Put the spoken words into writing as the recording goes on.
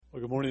Well,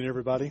 good morning,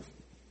 everybody.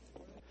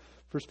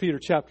 1 Peter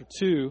chapter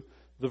 2,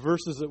 the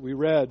verses that we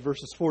read,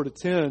 verses 4 to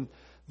 10,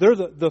 they're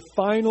the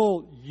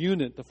final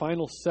unit, the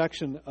final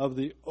section of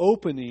the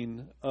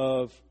opening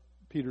of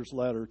Peter's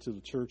letter to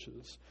the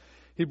churches.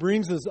 He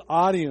brings his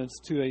audience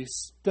to a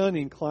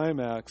stunning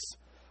climax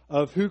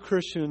of who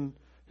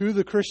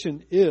the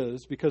Christian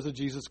is because of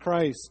Jesus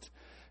Christ.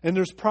 And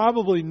there's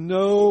probably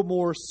no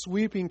more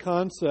sweeping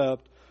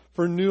concept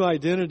for new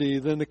identity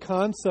than the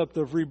concept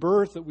of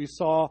rebirth that we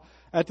saw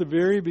at the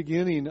very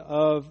beginning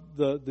of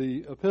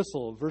the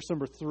epistle. Verse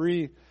number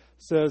 3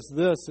 says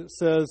this. It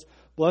says,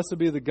 "Blessed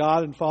be the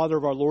God and Father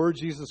of our Lord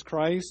Jesus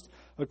Christ.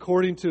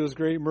 According to His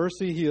great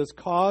mercy, He has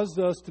caused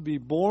us to be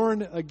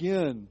born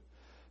again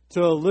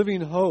to a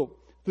living hope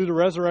through the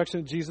resurrection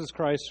of Jesus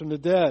Christ from the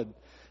dead."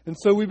 And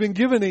so we've been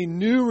given a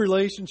new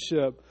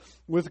relationship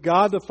with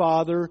God the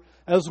Father,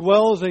 as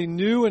well as a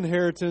new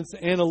inheritance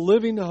and a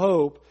living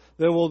hope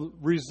that will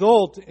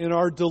result in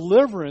our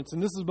deliverance.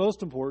 And this is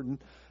most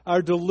important,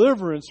 our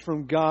deliverance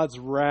from God's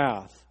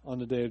wrath on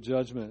the day of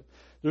judgment.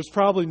 There's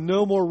probably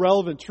no more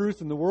relevant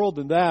truth in the world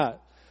than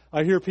that.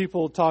 I hear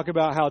people talk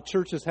about how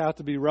churches have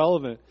to be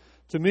relevant.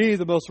 To me,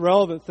 the most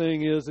relevant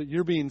thing is that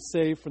you're being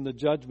saved from the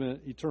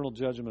judgment, eternal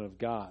judgment of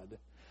God.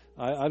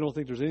 I don't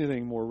think there's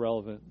anything more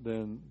relevant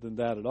than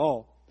that at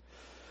all.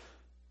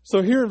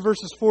 So here in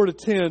verses 4 to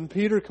 10,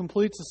 Peter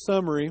completes a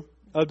summary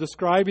of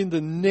describing the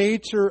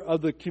nature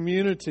of the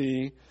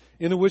community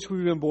in which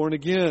we've been born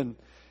again.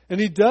 And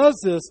he does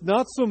this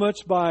not so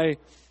much by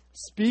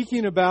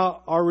speaking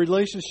about our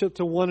relationship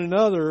to one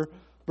another,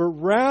 but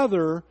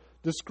rather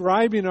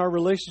describing our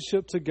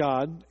relationship to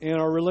God and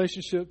our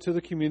relationship to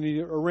the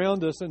community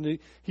around us. And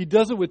he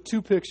does it with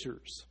two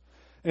pictures.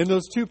 And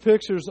those two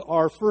pictures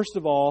are, first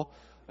of all,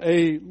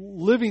 a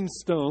living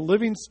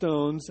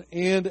stones,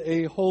 and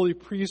a holy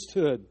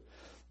priesthood.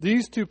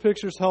 These two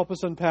pictures help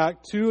us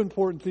unpack two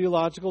important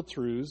theological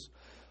truths.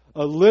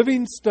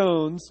 Living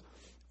stones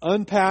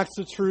unpacks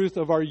the truth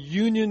of our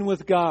union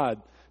with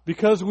God.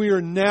 Because we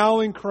are now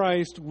in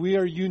Christ, we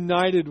are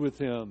united with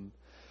Him.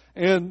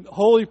 And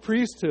holy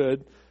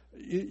priesthood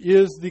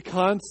is the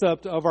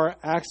concept of our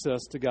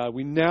access to God.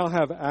 We now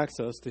have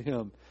access to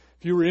Him.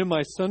 If you were in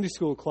my Sunday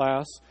school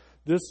class,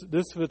 this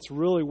fits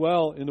really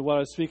well into what I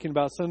was speaking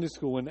about Sunday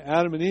school. When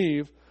Adam and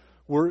Eve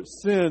were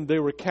sinned, they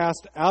were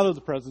cast out of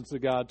the presence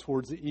of God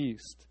towards the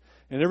east.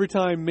 And every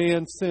time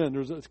man sinned,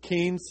 there was a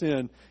Cain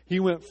sin, he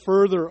went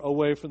further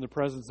away from the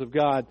presence of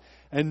God.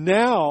 And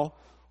now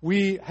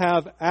we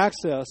have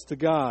access to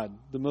God,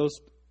 the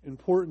most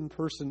important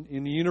person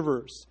in the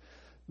universe.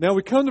 Now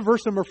we come to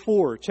verse number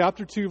 4,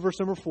 chapter 2, verse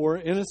number 4,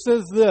 and it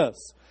says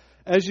this: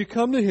 "As you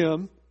come to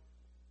Him,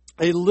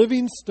 a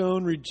living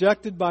stone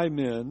rejected by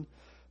men,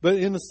 but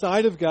in the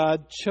sight of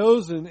God,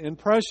 chosen and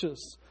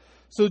precious."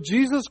 So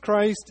Jesus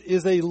Christ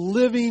is a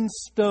living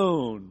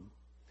stone.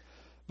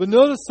 But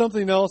notice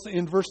something else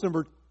in verse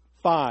number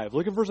 5.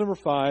 Look at verse number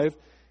 5.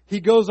 He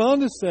goes on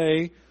to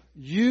say,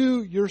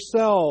 "You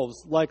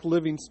yourselves, like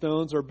living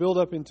stones, are built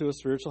up into a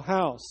spiritual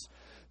house."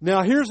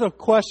 Now here's a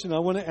question I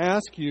want to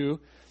ask you.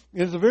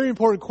 And it's a very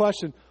important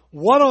question.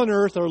 What on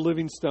earth are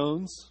living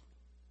stones?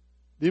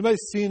 Did anybody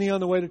see any on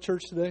the way to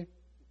church today?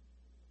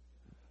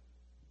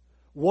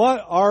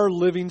 What are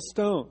living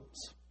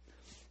stones?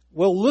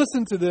 Well,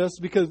 listen to this,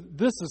 because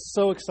this is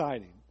so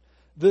exciting.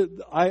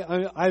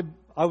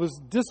 I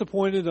was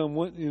disappointed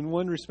in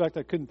one respect.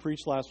 I couldn't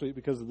preach last week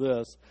because of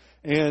this.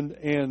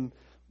 And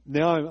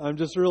now I'm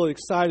just really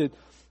excited.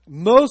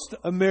 Most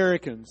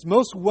Americans,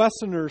 most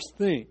Westerners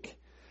think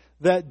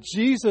that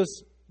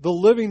Jesus, the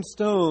living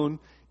stone,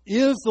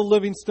 is the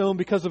living stone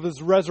because of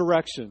His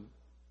resurrection.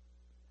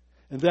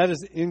 And that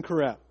is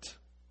incorrect.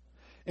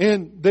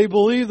 And they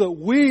believe that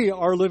we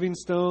are living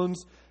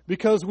stones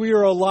because we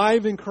are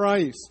alive in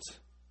Christ.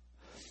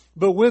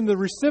 But when the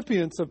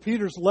recipients of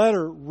Peter's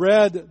letter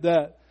read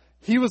that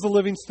he was a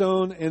living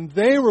stone and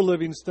they were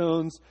living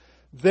stones,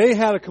 they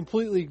had a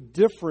completely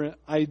different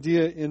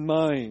idea in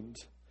mind.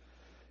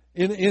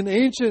 In the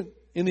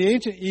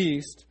ancient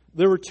East,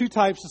 there were two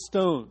types of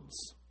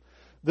stones.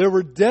 There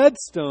were dead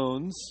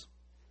stones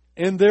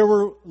and there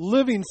were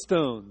living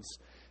stones.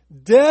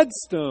 Dead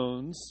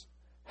stones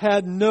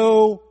had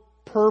no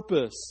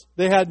purpose.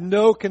 They had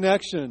no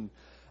connection.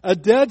 A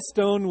dead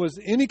stone was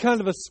any kind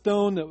of a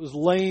stone that was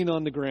laying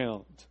on the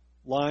ground.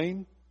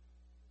 Lying?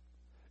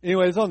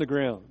 Anyway, it's on the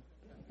ground.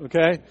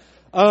 Okay?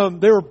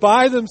 They were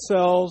by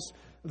themselves.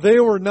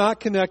 They were not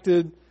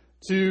connected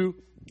to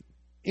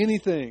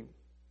anything.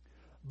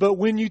 But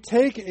when you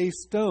take a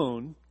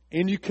stone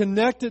and you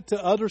connect it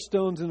to other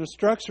stones in a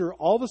structure,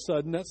 all of a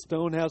sudden that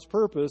stone has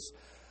purpose.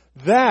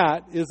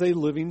 That is a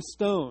living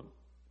stone.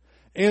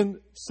 And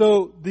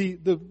so the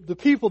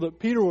people that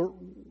Peter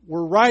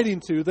were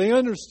writing to, they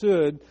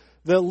understood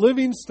that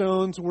living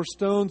stones were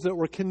stones that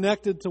were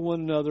connected to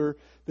one another.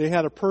 They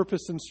had a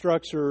purpose and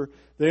structure.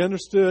 They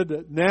understood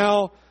that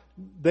now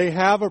they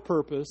have a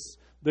purpose.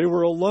 They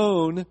were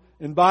alone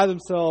and by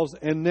themselves,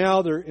 and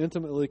now they're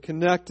intimately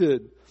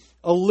connected.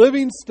 A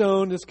living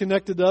stone is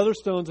connected to other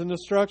stones in the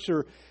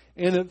structure.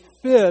 And it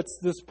fits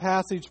this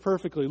passage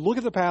perfectly. Look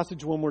at the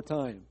passage one more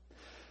time.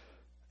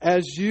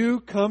 As you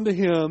come to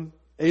him,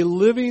 a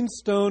living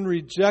stone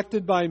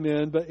rejected by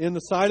men, but in the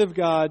sight of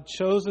God,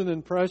 chosen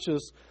and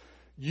precious,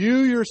 you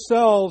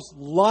yourselves,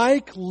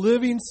 like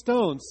living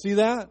stones, see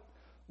that?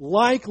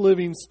 Like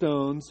living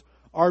stones,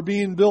 are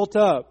being built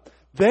up.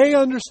 They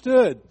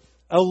understood.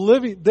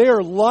 They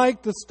are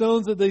like the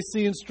stones that they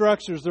see in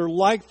structures. They're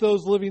like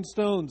those living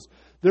stones.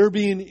 They're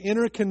being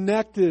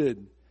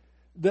interconnected.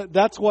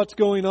 That's what's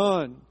going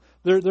on.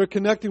 They're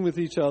connecting with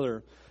each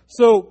other.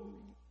 So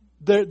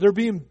they're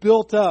being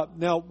built up.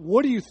 Now,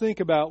 what do you think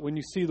about when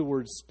you see the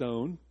word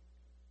stone?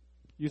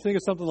 You think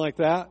of something like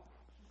that?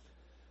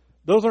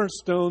 Those aren't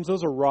stones.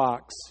 Those are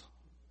rocks.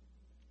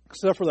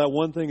 Except for that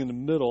one thing in the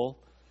middle.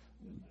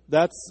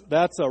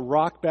 That's a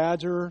rock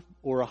badger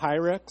or a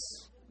hyrax.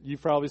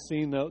 You've probably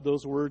seen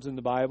those words in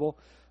the Bible.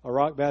 A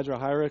rock badger, a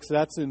hyrax.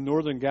 That's in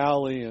northern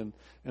Galilee, and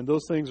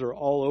those things are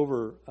all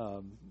over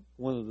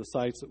one of the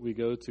sites that we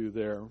go to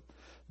there.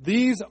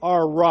 These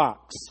are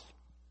rocks.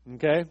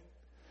 Okay?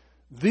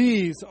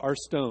 These are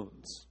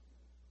stones.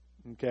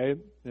 Okay?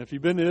 And if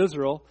you've been to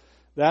Israel,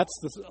 that's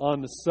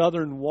on the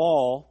southern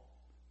wall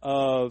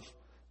of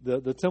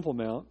the Temple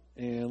Mount.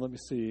 And let me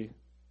see.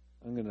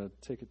 I'm going to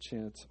take a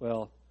chance.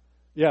 Well,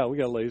 yeah, we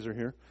got a laser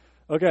here.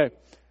 Okay.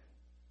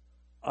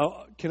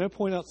 Can I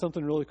point out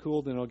something really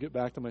cool? Then I'll get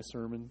back to my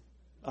sermon.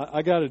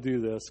 I got to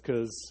do this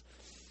because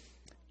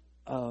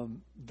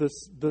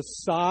the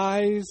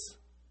size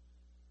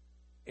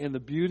and the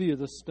beauty of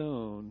the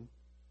stone,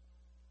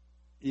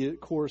 it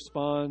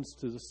corresponds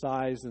to the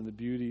size and the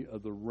beauty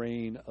of the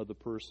reign of the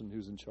person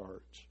who's in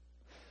charge.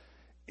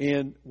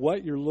 And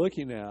what you're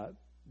looking at,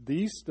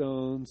 these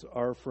stones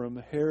are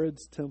from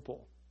Herod's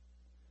temple.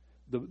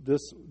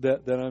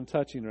 That I'm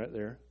touching right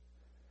there.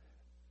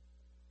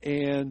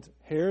 And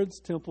Herod's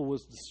temple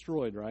was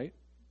destroyed, right?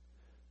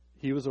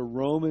 He was in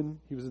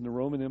the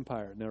Roman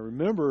Empire. Now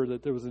remember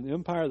that there was an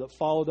empire that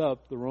followed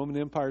up. The Roman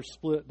Empire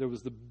split. There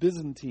was the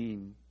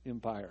Byzantine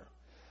Empire.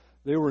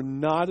 They were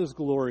not as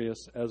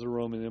glorious as the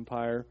Roman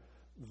Empire.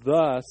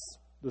 Thus,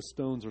 the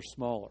stones are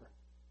smaller.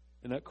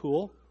 Isn't that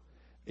cool?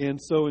 And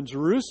so in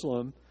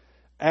Jerusalem,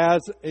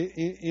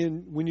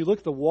 when you look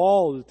at the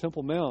wall of the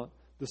Temple Mount,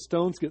 the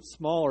stones get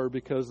smaller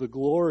because the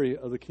glory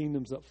of the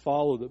kingdoms that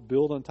follow, that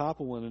build on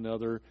top of one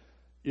another,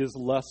 is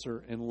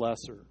lesser and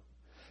lesser.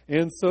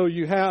 And so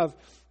you have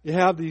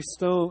these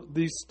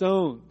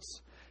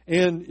stones.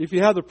 And if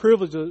you have the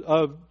privilege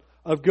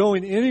of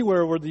going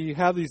anywhere where you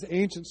have these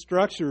ancient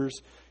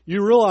structures,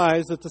 you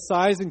realize that the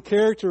size and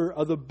character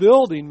of the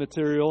building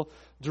material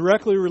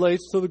directly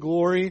relates to the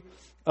glory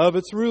of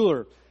its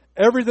ruler.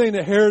 Everything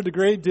that Herod the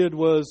Great did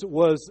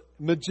was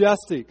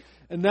majestic.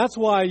 And that's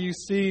why you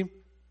see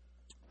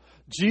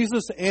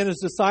Jesus and his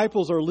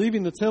disciples are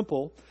leaving the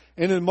temple.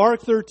 And in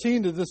Mark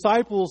 13, the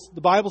disciples, the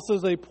Bible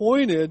says they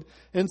pointed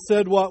and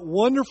said, what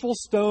wonderful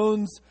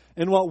stones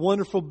and what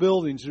wonderful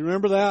buildings. You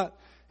remember that?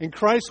 And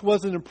Christ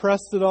wasn't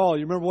impressed at all.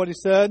 You remember what he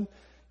said?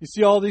 You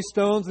see all these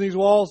stones and these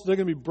walls, they're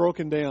going to be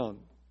broken down.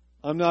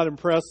 I'm not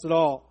impressed at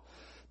all.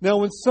 Now,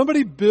 when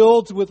somebody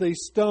builds with a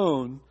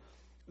stone,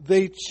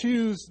 they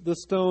choose the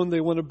stone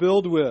they want to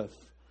build with.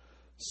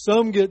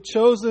 Some get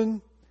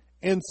chosen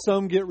and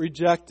some get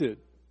rejected.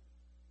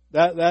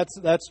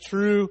 That's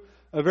true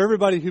of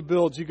everybody who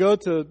builds. You go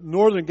to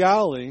northern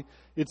Galilee,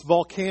 it's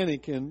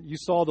volcanic, and you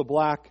saw the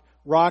black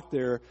rock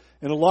there.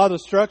 And a lot of the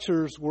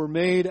structures were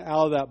made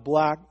out of that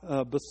black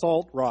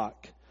basalt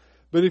rock.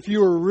 But if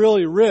you were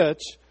really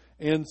rich,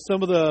 and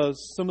some of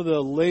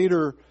the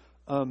later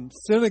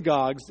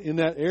synagogues in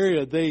that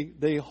area,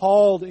 they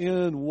hauled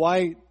in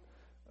white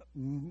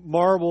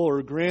marble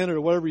or granite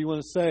or whatever you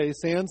want to say,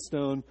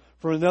 sandstone,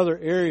 from another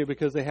area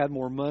because they had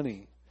more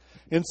money.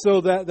 And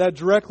so that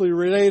directly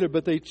related,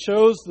 but they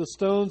chose the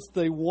stones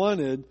they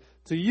wanted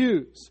to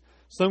use.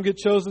 Some get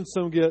chosen,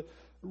 some get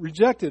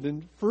rejected.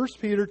 And 1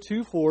 Peter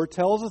 2:4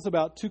 tells us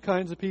about two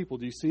kinds of people.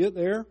 Do you see it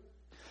there?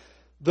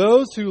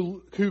 Those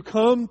who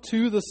come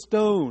to the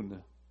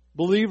stone,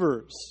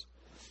 believers,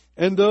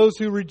 and those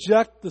who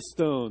reject the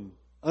stone,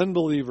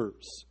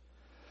 unbelievers.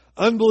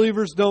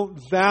 Unbelievers don't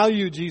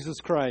value Jesus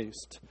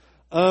Christ.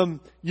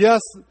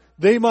 Yes,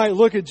 they might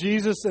look at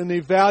Jesus and they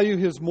value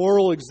his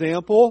moral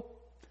example.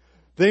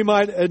 They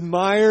might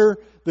admire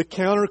the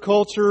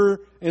counterculture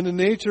and the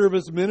nature of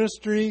his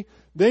ministry.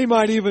 They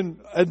might even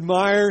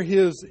admire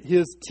his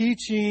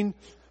teaching,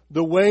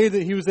 the way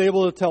that he was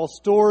able to tell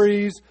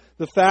stories,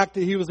 the fact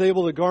that he was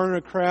able to garner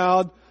a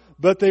crowd.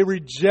 But they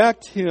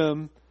reject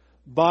him,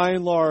 by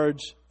and large,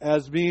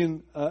 as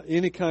being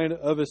any kind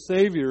of a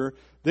savior.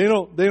 They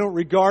don't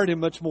regard him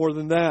much more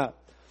than that.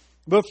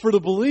 But for the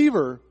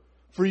believer,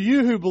 for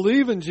you who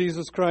believe in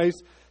Jesus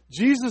Christ,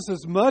 Jesus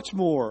is much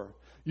more.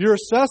 Your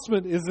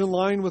assessment is in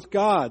line with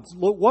God's.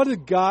 Look,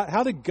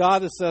 how did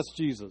God assess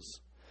Jesus?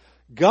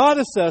 God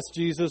assessed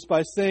Jesus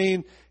by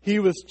saying he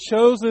was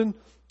chosen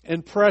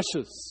and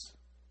precious.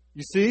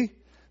 You see?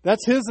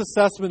 That's his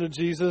assessment of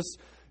Jesus.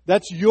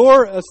 That's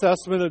your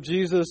assessment of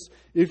Jesus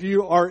if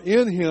you are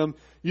in him.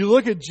 You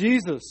look at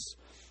Jesus.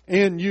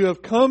 and you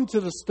have come to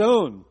the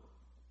stone,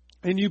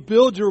 and you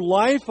build your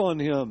life on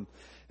him.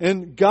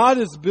 And God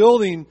is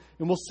building,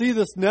 and we'll see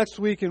this next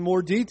week in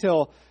more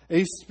detail,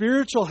 a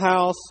spiritual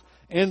house,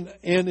 and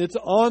it's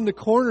on the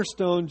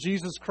cornerstone,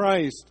 Jesus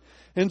Christ.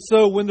 And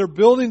so when they're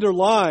building their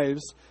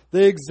lives,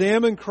 they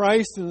examine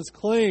Christ and His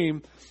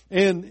claim,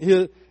 and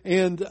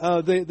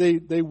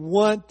they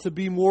want to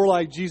be more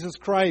like Jesus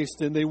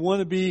Christ, and they want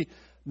to be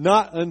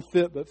not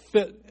unfit, but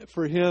fit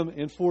for Him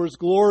and for His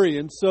glory.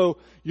 And so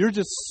you're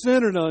just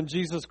centered on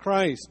Jesus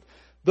Christ.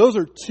 Those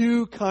are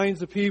two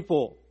kinds of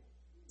people.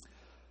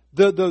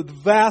 The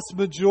vast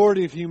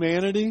majority of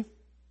humanity,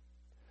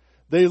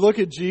 they look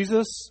at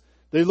Jesus,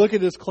 they look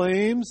at His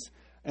claims,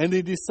 and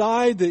they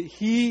decide that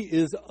He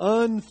is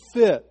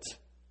unfit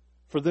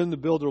for them to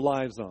build their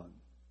lives on.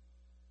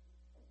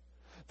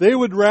 They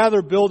would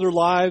rather build their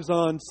lives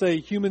on, say,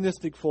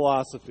 humanistic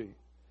philosophy.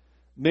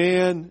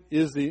 Man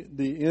is the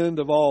end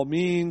of all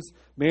means.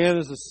 Man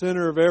is the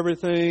center of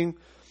everything.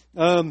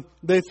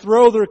 They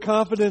throw their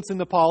confidence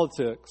into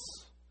politics.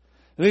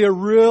 And they are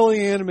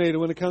really animated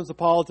when it comes to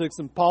politics,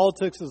 and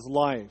politics is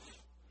life.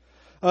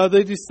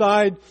 They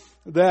decide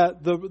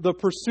that the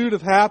pursuit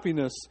of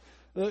happiness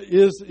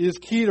is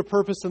key to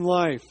purpose in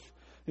life.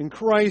 And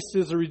Christ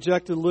is a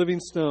rejected living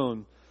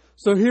stone.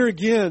 So here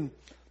again,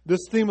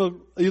 this theme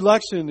of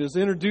election is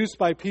introduced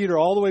by Peter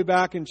all the way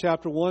back in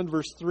chapter 1,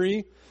 verse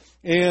 3.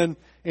 And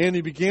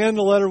he began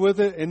the letter with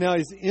it, and now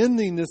he's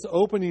ending this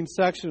opening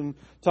section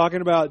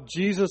talking about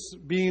Jesus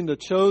being the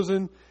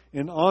chosen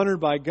and honored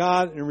by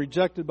God and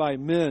rejected by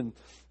men.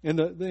 And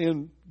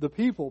the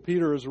people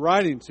Peter is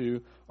writing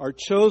to are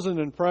chosen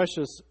and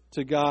precious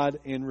to God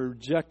and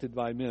rejected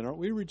by men. Aren't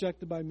we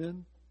rejected by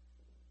men?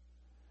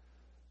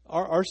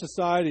 Our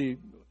society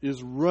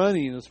is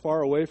running as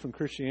far away from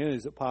Christianity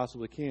as it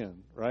possibly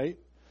can, right?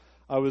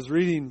 I was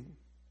reading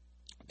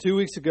 2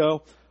 weeks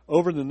ago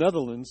over in the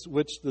Netherlands,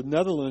 which the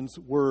Netherlands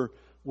were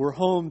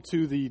home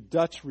to the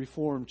Dutch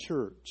Reformed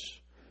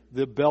Church,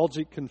 the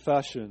Belgic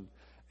Confession,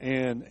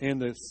 and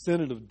the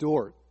Synod of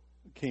Dort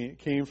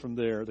came from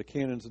there, the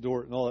Canons of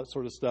Dort and all that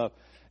sort of stuff.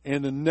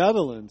 And the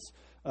Netherlands,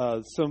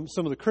 some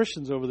of the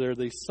Christians over there,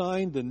 they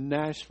signed the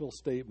Nashville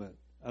Statement.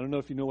 I don't know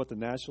if you know what the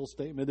Nashville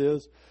Statement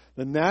is.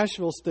 The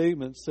Nashville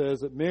Statement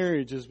says that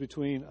marriage is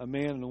between a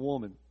man and a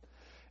woman.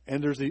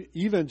 And there's the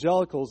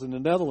evangelicals in the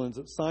Netherlands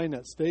that signed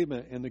that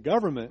statement, and the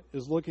government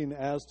is looking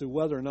as to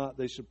whether or not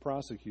they should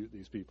prosecute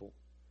these people.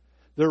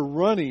 They're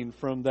running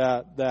from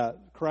that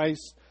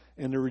Christ,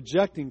 and they're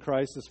rejecting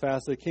Christ as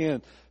fast as they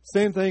can.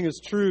 Same thing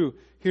is true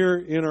here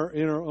in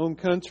our own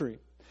country.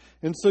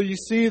 And so you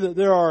see that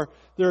there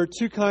are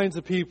two kinds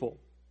of people.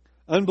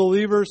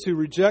 Unbelievers who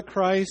reject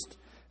Christ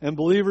and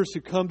believers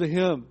who come to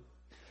Him.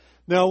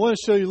 Now I want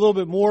to show you a little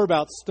bit more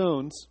about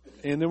stones,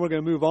 and then we're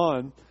going to move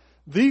on.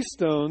 These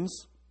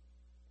stones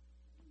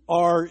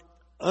are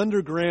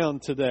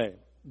underground today.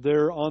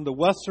 They're on the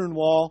western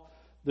wall.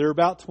 They're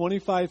about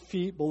 25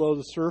 feet below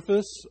the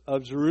surface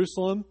of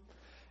Jerusalem.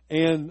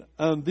 And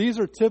these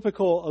are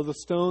typical of the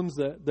stones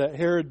that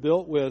Herod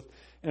built with.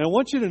 And I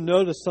want you to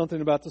notice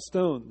something about the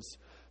stones.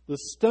 The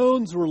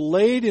stones were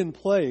laid in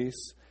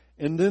place,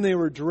 and then they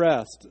were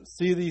dressed.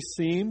 See these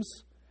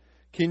seams?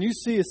 Can you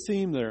see a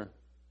seam there?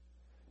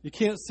 You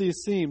can't see a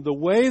seam. The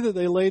way that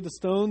they laid the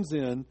stones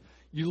in,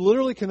 you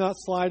literally cannot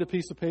slide a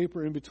piece of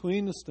paper in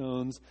between the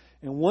stones.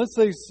 And once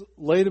they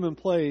laid them in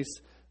place,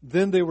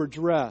 then they were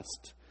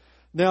dressed.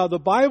 Now, the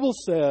Bible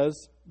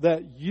says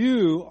that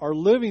you are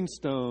living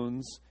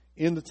stones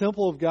in the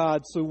temple of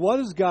God. So what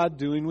is God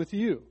doing with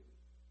you?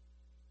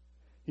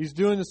 He's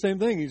doing the same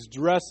thing. He's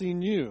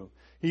dressing you.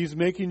 He's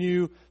making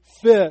you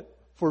fit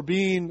for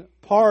being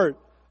part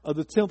of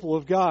the temple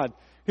of God.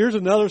 Here's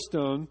another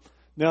stone.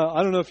 Now,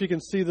 I don't know if you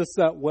can see this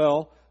that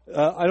well.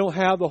 I don't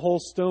have the whole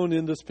stone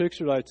in this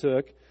picture that I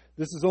took.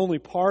 This is only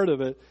part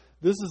of it.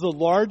 This is the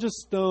largest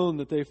stone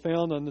that they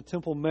found on the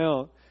Temple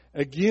Mount.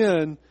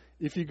 Again,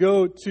 if you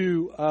go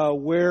to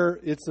where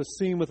it's a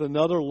seam with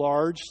another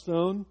large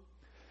stone,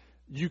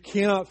 you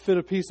cannot fit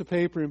a piece of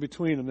paper in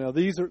between them. Now,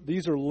 these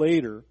are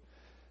later.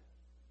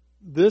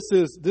 This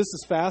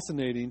is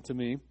fascinating to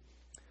me.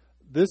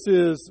 This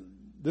is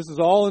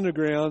all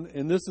underground,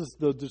 and this is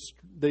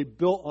they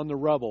built on the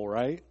rubble,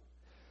 right?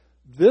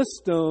 This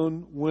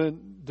stone,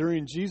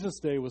 during Jesus'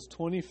 day, was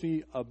 20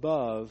 feet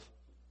above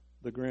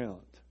the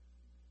ground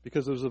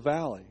because there's a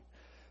valley.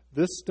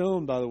 This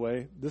stone, by the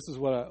way, this is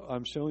what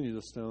I'm showing you.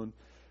 The stone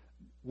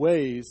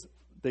weighs,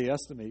 they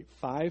estimate,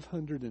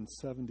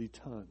 570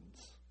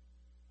 tons.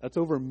 That's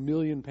over 1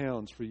 million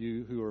pounds for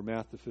you who are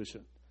math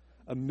deficient.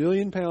 1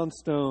 million pound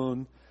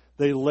stone,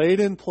 they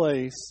laid in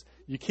place.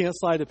 You can't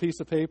slide a piece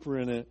of paper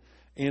in it.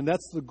 And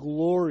that's the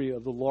glory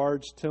of the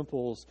large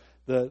temples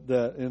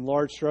and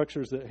large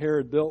structures that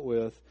Herod built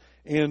with.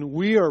 And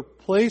we are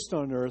placed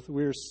on earth.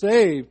 We are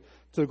saved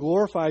to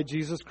glorify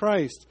Jesus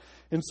Christ.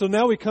 And so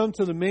now we come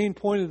to the main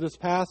point of this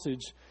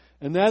passage,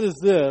 and that is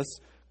this.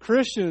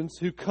 Christians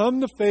who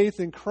come to faith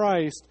in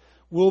Christ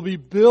will be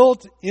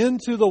built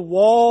into the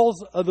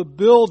walls of the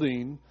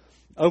building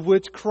of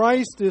which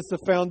Christ is the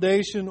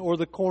foundation or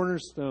the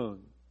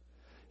cornerstone.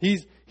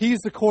 He's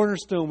the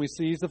cornerstone we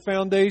see. He's the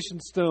foundation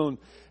stone.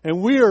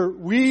 And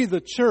we,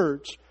 the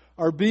church,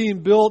 are being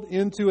built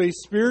into a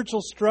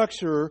spiritual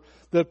structure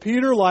that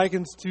Peter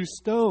likens to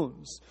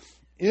stones,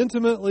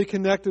 intimately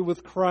connected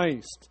with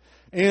Christ.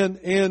 And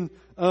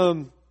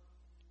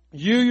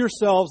you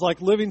yourselves,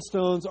 like living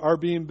stones, are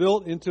being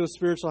built into a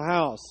spiritual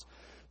house.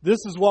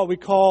 This is what we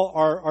call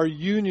our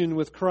union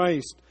with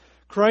Christ.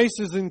 Christ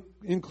is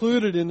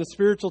included in the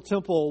spiritual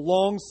temple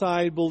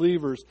alongside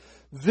believers.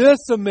 This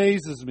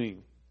amazes me.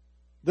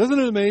 Doesn't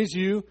it amaze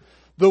you?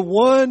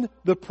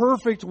 The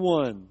perfect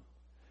one,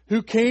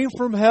 who came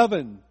from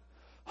heaven,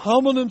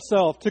 humbled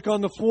himself, took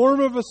on the form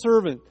of a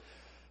servant,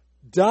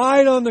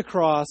 died on the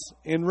cross,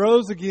 and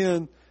rose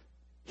again.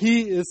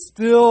 He is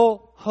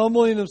still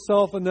humbling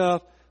himself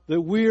enough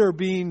that we are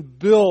being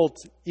built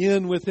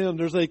in with him.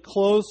 There's a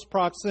close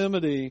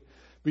proximity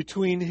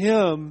between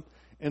him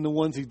and the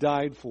ones he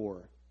died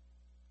for.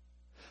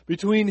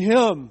 Between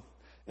him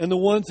and the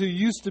ones who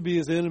used to be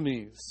his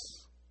enemies.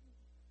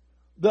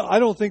 I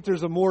don't think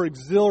there's a more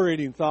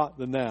exhilarating thought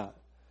than that.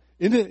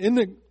 Isn't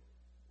it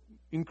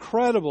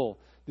incredible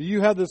that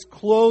you have this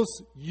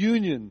close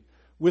union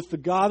with the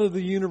God of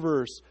the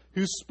universe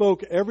who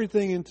spoke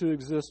everything into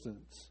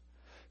existence,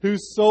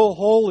 who's so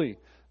holy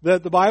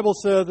that the Bible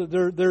says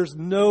that there's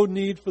no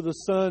need for the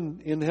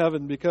sun in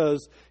heaven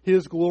because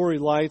his glory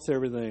lights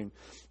everything.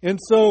 And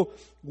so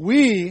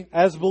we,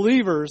 as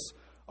believers,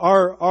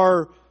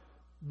 are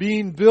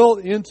being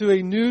built into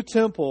a new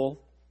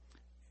temple,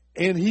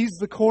 and he's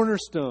the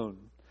cornerstone.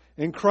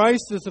 And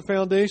Christ is the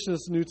foundation of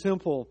this new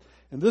temple.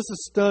 And this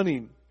is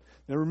stunning.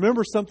 Now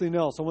remember something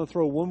else. I want to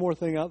throw one more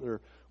thing out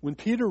there. When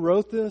Peter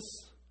wrote this,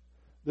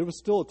 there was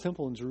still a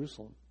temple in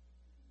Jerusalem.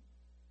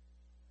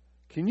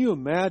 Can you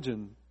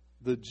imagine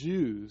the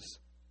Jews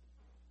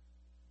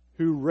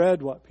who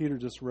read what Peter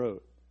just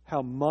wrote?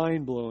 How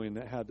mind-blowing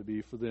that had to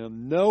be for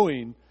them,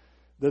 knowing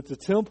that the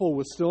temple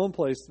was still in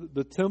place.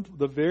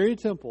 The very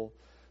temple,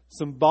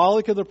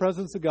 symbolic of the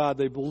presence of God.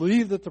 They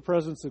believed that the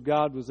presence of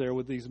God was there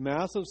with these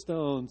massive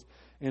stones,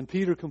 and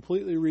Peter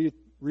completely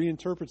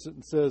reinterprets it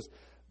and says,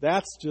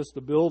 that's just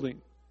a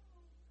building.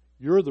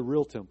 You're the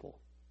real temple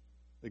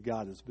that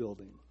God is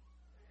building.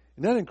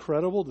 Isn't that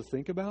incredible to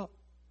think about?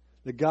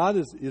 That God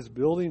is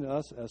building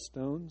us as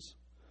stones?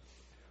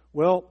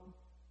 Well,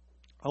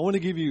 I want to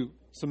give you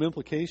some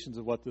implications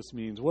of what this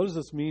means. What does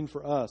this mean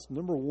for us?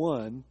 Number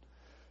one,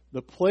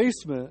 the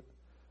placement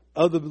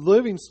of the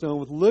living stone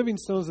with living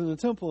stones in the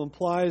temple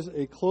implies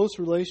a close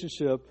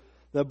relationship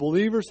that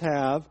believers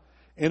have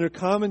and a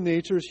common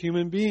nature as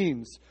human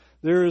beings.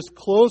 There is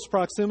close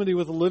proximity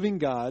with the living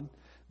God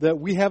that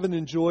we haven't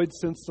enjoyed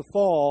since the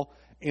fall,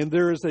 and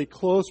there is a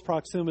close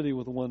proximity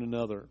with one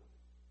another.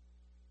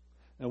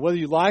 And whether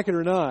you like it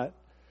or not,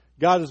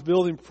 God is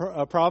building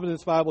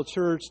Providence Bible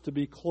Church to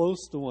be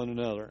close to one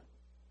another.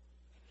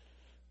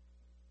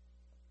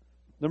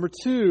 Number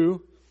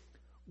two,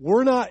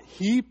 we're not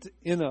heaped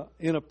in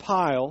a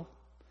pile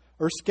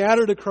or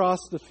scattered across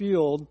the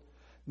field.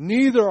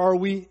 Neither are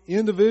we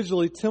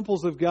individually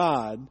temples of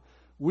God.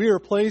 We are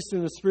placed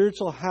in a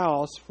spiritual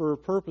house for a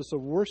purpose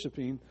of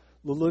worshiping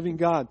the living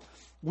God.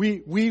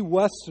 We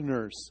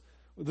Westerners,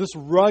 this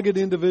rugged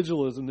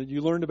individualism that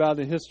you learned about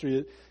in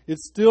history, it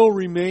still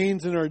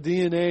remains in our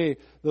DNA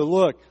that,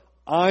 look,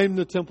 I'm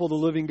the temple of the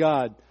living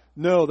God.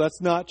 No,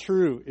 that's not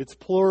true. It's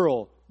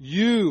plural.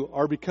 You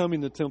are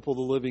becoming the temple of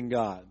the living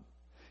God.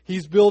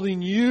 He's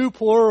building you,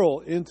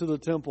 plural, into the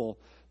temple.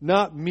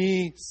 Not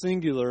me,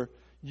 singular,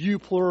 you,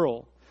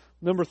 plural.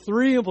 Number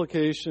three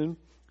implication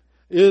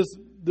is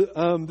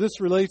this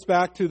relates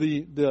back to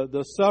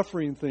the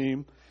suffering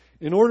theme.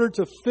 In order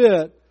to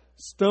fit,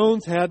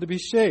 stones had to be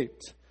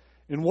shaped.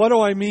 And what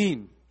do I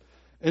mean?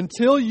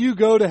 Until you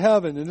go to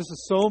heaven, and this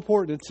is so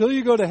important, until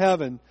you go to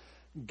heaven,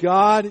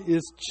 God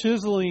is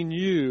chiseling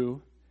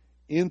you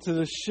into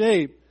the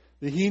shape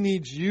that He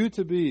needs you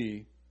to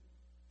be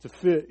to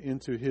fit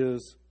into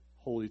His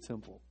holy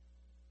temple.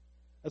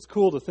 That's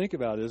cool to think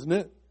about, isn't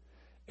it?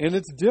 And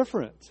it's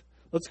different.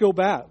 Let's go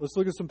back. Let's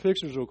look at some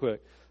pictures real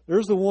quick.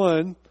 There's the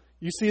one.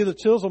 You see the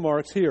chisel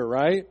marks here,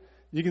 right?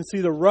 You can see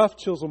the rough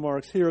chisel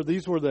marks here.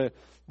 These were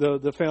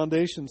the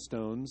foundation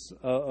stones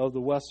of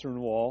the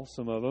western wall,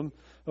 some of them.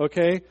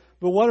 Okay?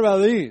 But what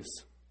about these?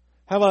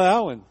 How about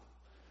that one?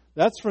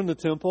 That's from the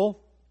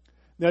temple.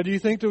 Now, do you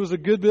think there was a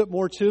good bit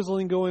more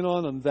chiseling going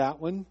on that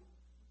one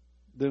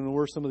than there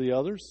were some of the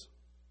others?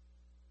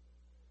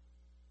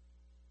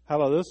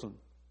 How about this one?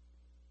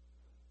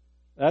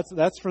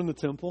 That's from the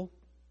temple.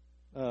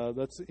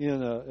 That's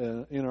in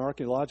an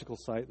archaeological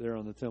site there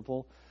on the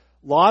temple.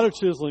 A lot of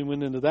chiseling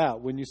went into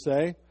that, wouldn't you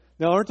say?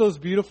 Now, aren't those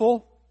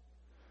beautiful?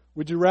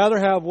 Would you rather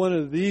have one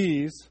of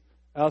these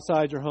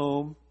outside your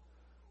home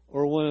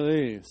or one of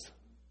these?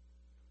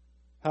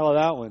 How about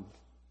that one?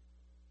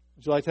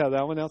 Would you like to have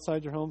that one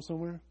outside your home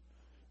somewhere?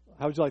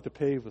 How would you like to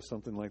pave with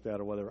something like that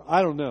or whatever?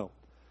 I don't know.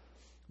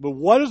 But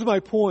what is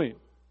my point?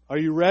 Are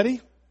you ready?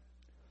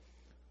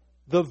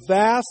 The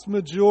vast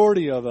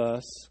majority of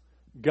us,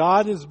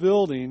 God is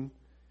building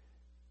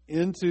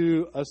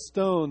into a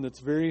stone that's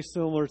very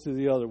similar to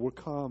the other. We're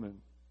common.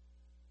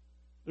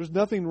 There's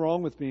nothing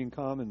wrong with being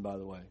common, by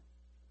the way.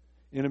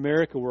 In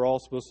America, we're all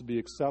supposed to be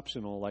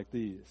exceptional like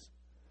these.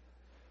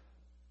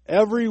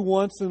 Every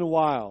once in a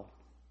while,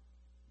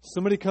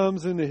 somebody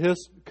comes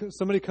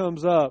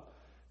up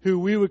who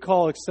we would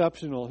call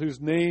exceptional, whose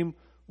name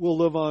will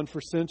live on for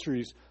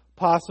centuries.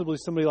 Possibly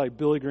somebody like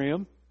Billy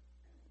Graham,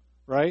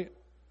 right?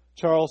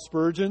 Charles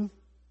Spurgeon,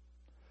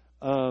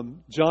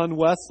 John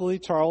Wesley,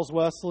 Charles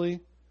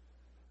Wesley,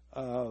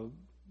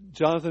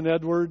 Jonathan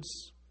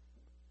Edwards,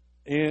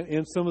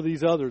 and some of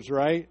these others,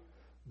 right?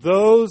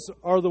 Those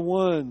are the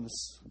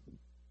ones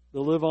that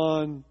live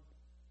on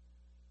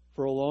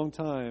for a long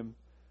time,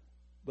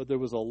 but there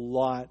was a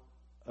lot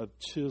of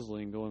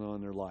chiseling going on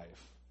in their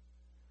life.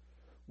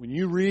 When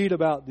you read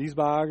about these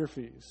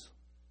biographies,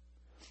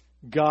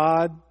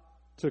 God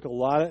took a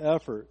lot of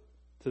effort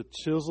to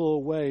chisel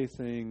away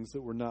things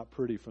that were not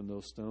pretty from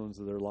those stones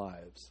of their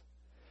lives.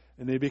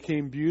 And they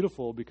became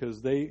beautiful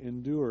because they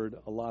endured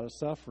a lot of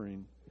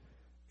suffering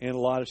and a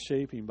lot of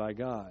shaping by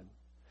God.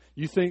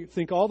 You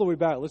think all the way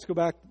back. Let's go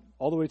back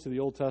all the way to the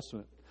Old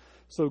Testament.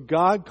 So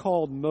God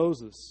called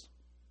Moses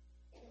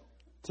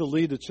to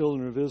lead the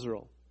children of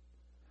Israel.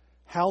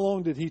 How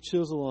long did he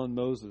chisel on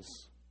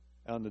Moses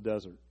out in the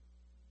desert?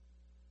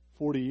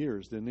 40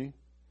 years, didn't he?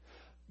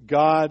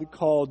 God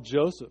called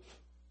Joseph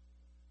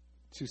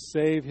to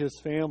save his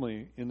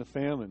family in the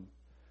famine.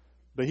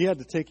 But he had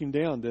to take him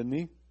down, didn't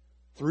he?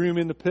 Threw him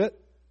in the pit.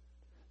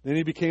 Then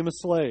he became a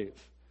slave.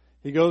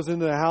 He goes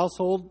into the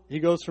household. He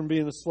goes from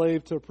being a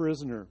slave to a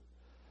prisoner.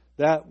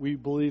 That, we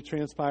believe,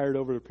 transpired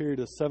over a period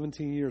of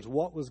 17 years.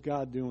 What was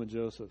God doing with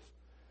Joseph?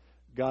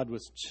 God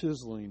was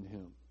chiseling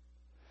him.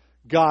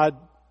 God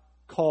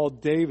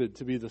called David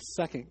to be the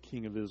second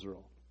king of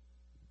Israel.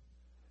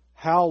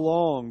 How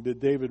long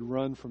did David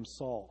run from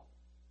Saul?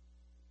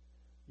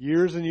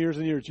 Years and years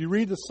and years. You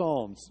read the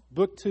Psalms,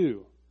 book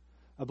 2.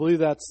 I believe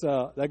that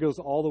goes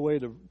all the way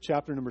to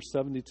chapter number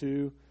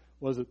 72.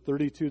 Was it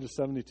 32 to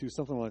 72,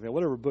 something like that?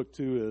 Whatever book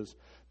 2 is.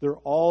 They're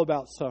all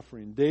about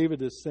suffering. David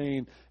is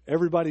saying,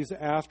 everybody's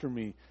after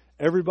me.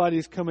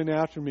 Everybody's coming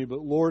after me, but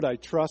Lord, I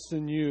trust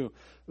in you.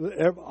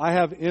 I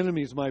have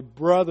enemies. My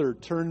brother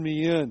turned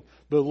me in,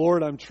 but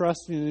Lord, I'm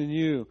trusting in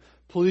you.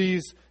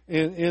 Please,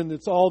 and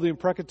it's all the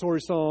imprecatory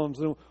psalms.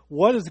 And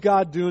what is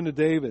God doing to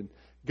David?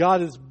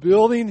 God is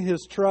building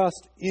his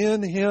trust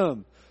in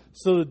him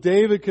so that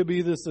David could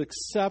be this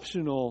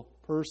exceptional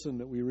person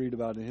that we read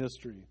about in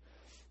history.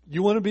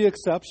 You want to be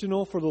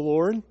exceptional for the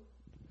Lord?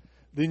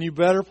 Then you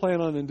better plan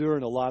on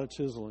enduring a lot of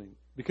chiseling,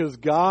 because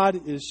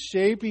God is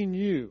shaping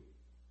you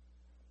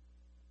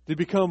to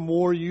become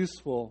more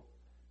useful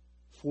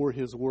for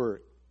his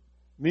work.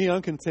 Me,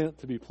 I'm content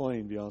to be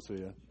plain, to be honest with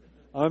you.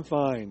 I'm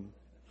fine.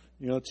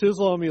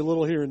 Chisel on me a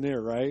little here and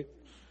there, right?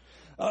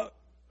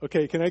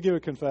 Okay, can I give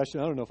a confession?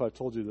 I don't know if I've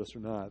told you this or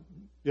not.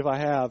 If I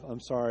have, I'm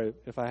sorry.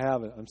 If I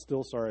haven't, I'm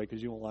still sorry,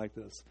 because you won't like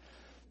this.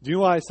 Do you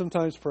know why I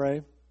sometimes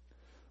pray?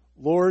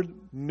 Lord,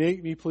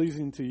 make me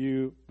pleasing to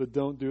you, but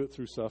don't do it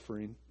through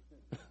suffering.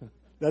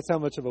 That's how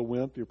much of a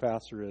wimp your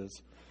pastor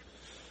is.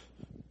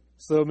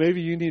 So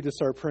maybe you need to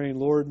start praying,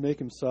 Lord,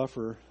 make him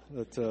suffer.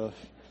 All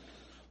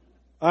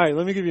right,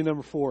 let me give you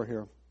number 4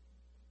 here.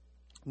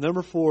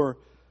 Number 4,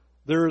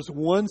 there is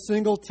one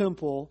single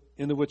temple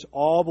into which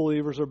all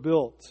believers are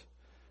built.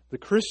 The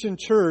Christian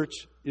church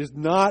is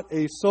not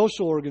a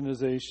social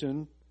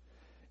organization,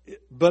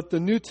 but the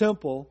new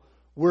temple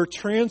where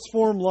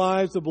transformed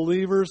lives of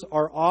believers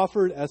are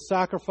offered as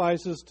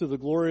sacrifices to the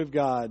glory of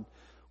God,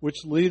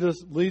 which leads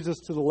us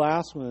to the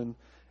last one,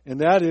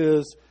 and that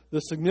is the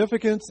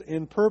significance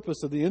and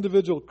purpose of the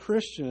individual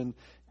Christian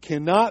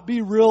cannot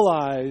be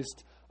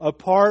realized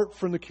apart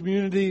from the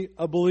community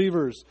of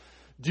believers.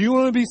 Do you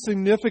want to be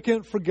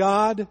significant for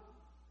God?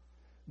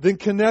 Then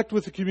connect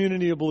with the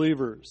community of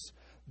believers.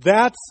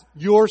 That's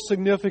your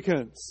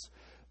significance.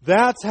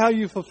 That's how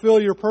you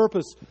fulfill your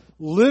purpose.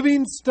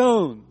 Living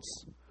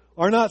stones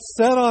are not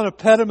set on a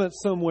pediment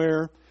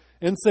somewhere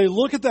and say,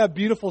 look at that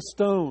beautiful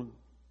stone.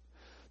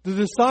 The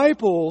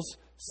disciples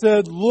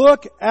said,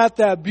 look at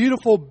that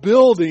beautiful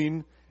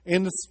building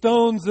and the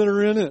stones that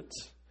are in it.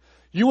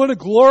 You want to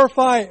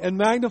glorify and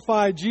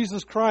magnify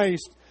Jesus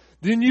Christ,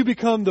 then you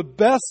become the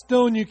best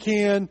stone you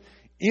can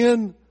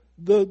in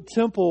the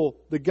temple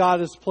that God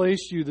has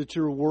placed you, that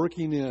you're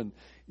working in.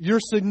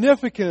 Your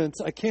significance,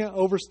 I can't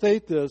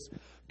overstate this,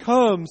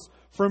 comes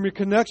from your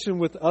connection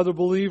with other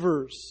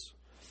believers.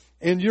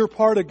 And you're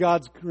part of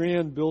God's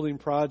grand building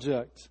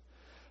project.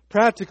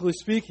 Practically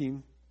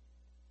speaking,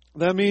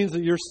 that means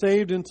that you're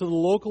saved into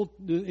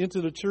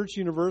the church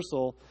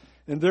universal,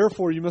 and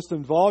therefore you must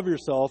involve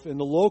yourself in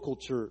the local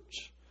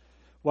church.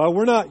 While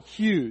we're not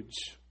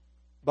huge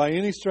by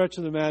any stretch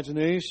of the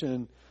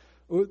imagination,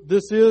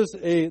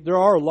 there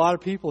are a lot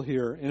of people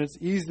here, and it's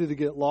easy to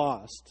get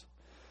lost.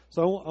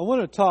 So I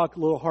want to talk a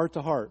little heart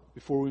to heart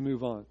before we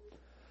move on.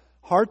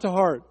 Heart to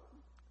heart.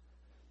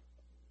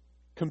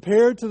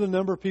 Compared to the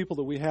number of people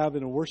that we have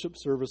in a worship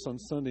service on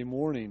Sunday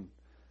morning,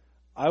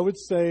 I would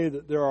say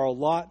that there are a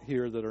lot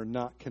here that are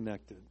not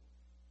connected.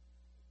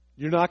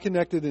 you're not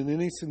connected in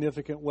any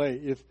significant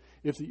way.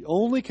 If the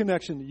only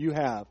connection that you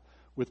have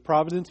with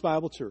Providence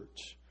Bible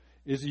Church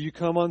is that you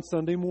come on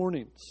Sunday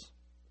mornings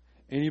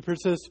and you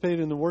participate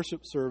in the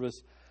worship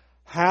service,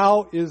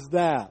 how is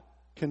that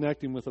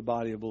connecting with a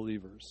body of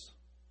believers?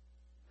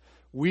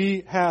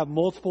 We have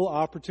multiple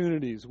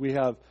opportunities. We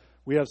have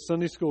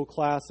Sunday school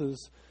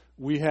classes.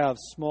 We have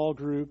small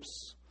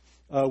groups.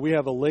 We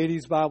have a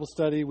ladies' Bible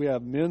study. We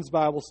have men's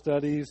Bible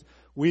studies.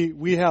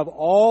 We have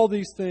all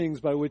these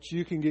things by which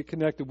you can get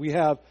connected. We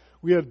have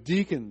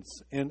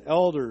deacons and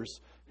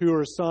elders who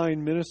are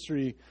assigned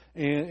ministry,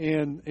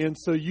 and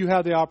so you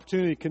have the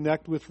opportunity to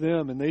connect with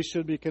them, and they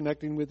should be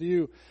connecting with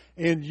you.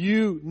 And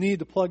you need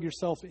to plug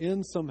yourself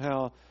in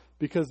somehow,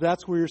 because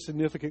that's where your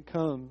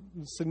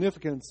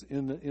significance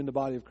in the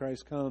body of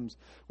Christ comes.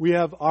 We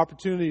have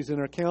opportunities in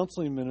our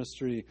counseling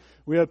ministry.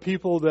 We have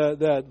people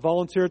that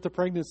volunteer at the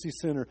pregnancy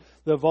center,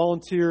 that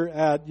volunteer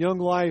at Young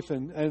Life,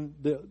 and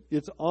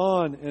it's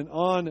on and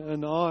on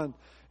and on.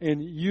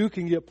 And you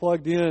can get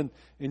plugged in,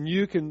 and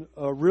you can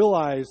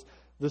realize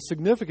the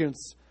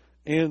significance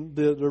and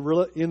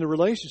in the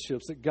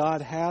relationships that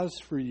God has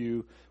for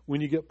you when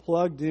you get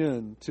plugged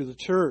in to the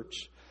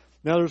church.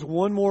 Now, there's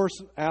one more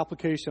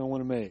application I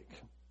want to make.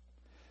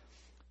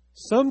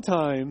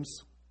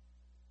 Sometimes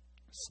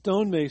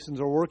stonemasons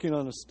are working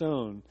on a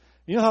stone.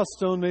 You know how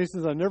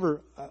stonemasons,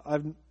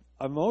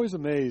 I'm always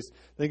amazed.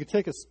 They can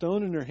take a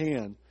stone in their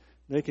hand,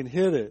 they can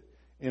hit it,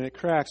 and it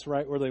cracks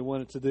right where they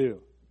want it to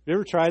do. You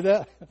ever tried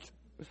that?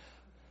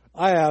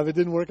 I have. It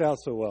didn't work out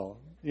so well.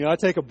 You know, I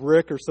take a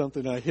brick or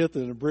something, I hit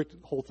it, and the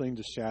whole thing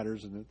just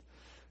shatters, and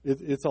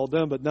it's all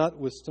done, but not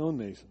with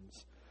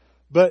stonemasons.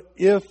 But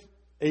if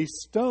a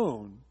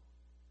stone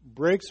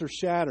breaks or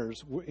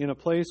shatters in a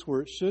place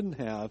where it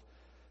shouldn't have,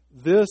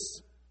 this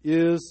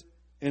is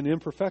an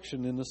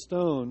imperfection in the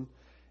stone.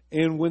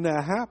 And when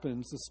that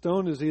happens, the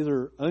stone is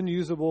either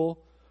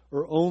unusable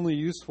or only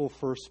useful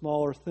for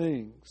smaller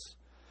things.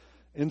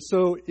 And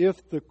so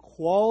if the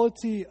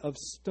quality of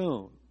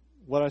stone,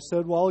 what I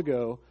said a while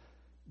ago,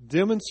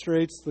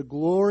 demonstrates the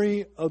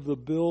glory of the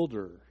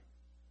builder,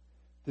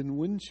 then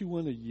wouldn't you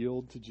want to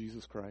yield to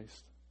Jesus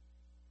Christ?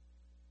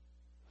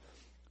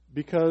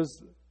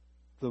 Because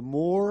the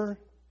more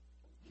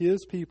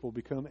His people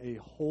become a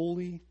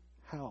holy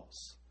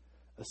house,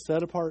 a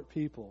set-apart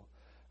people,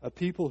 a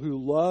people who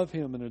love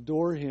Him and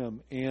adore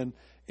Him and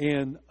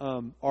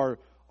are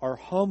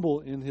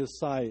humble in His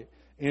sight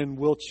and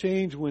will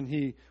change when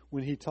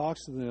He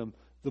talks to them,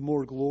 the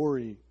more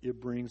glory it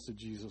brings to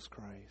Jesus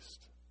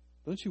Christ.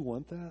 Don't you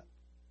want that?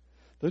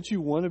 Don't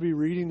you want to be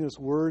reading this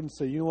Word and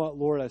say, you know what,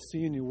 Lord, I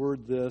see in your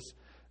Word this.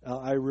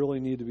 I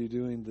really need to be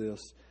doing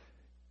this.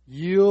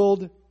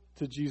 Yield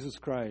to Jesus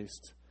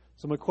Christ.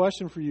 So my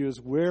question for you is,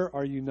 where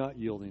are you not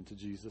yielding to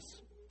Jesus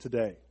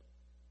today?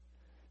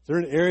 Is there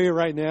an area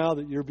right now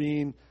that you're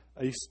being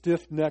a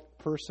stiff-necked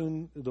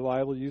person? The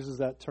Bible uses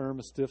that term,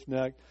 a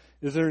stiff-necked.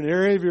 Is there an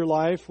area of your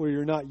life where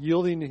you're not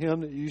yielding to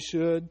Him that you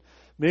should?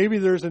 Maybe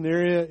there's an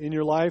area in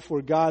your life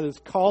where God is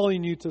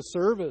calling you to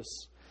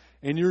service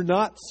and you're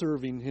not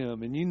serving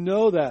Him, and you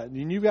know that,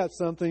 and you've got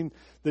something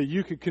that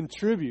you could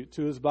contribute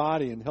to His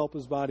body and help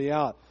His body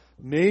out.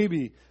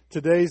 Maybe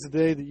today's the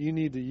day that you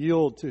need to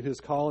yield to His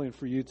calling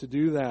for you to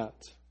do that.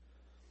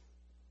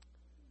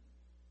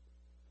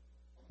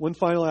 One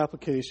final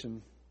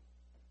application.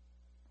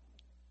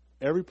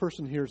 Every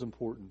person here is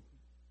important.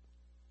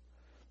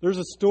 There's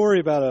a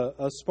story about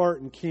a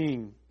Spartan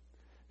king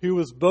who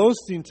was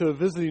boasting to a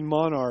visiting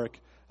monarch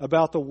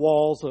about the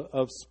walls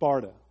of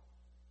Sparta.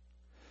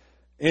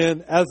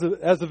 And as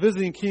the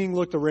visiting king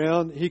looked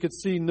around, he could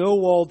see no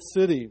walled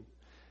city.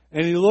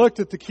 And he looked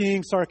at the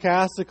king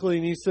sarcastically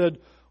and he said,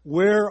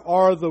 "Where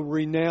are the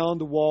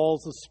renowned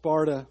walls of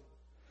Sparta?"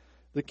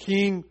 The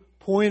king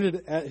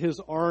pointed at his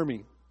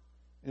army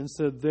and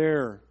said,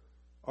 "There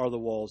are the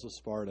walls of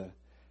Sparta.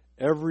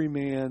 Every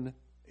man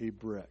a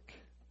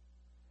brick."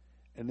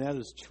 And that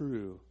is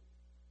true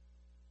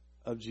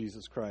of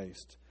Jesus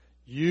Christ.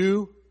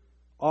 You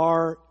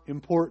are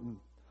important.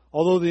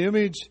 Although the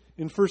image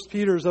in 1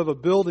 Peter is of a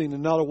building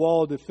and not a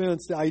wall of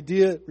defense, the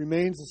idea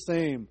remains the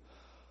same.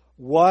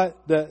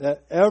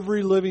 That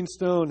every living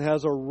stone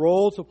has a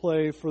role to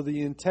play for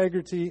the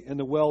integrity and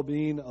the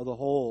well-being of the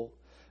whole.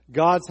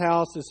 God's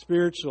house is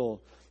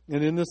spiritual,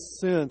 and in this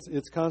sense,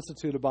 it's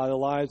constituted by the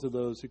lives of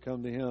those who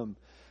come to Him.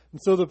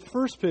 And so the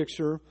first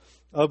picture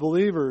of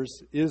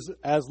believers is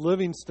as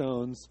living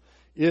stones.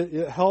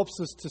 It helps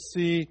us to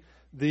see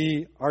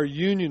our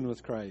union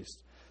with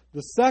Christ.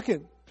 The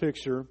second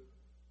picture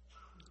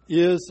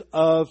is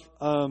of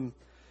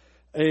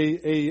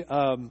a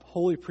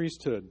holy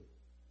priesthood.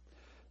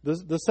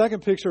 The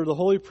second picture of the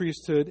holy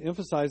priesthood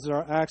emphasizes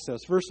our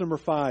access. Verse number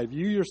 5,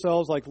 you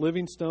yourselves like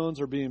living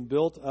stones are being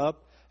built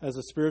up as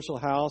a spiritual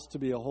house to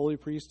be a holy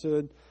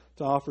priesthood,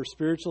 to offer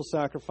spiritual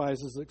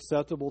sacrifices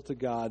acceptable to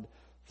God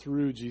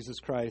through Jesus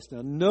Christ.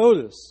 Now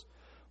notice,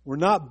 we're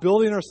not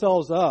building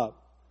ourselves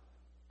up,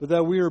 but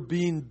that we are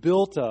being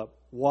built up.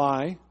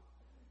 Why?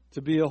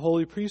 To be a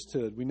holy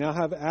priesthood. We now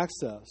have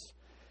access.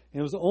 And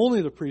it was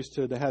only the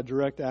priesthood that had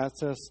direct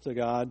access to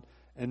God.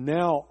 And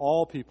now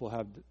all people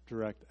have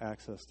direct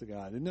access to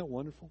God. Isn't that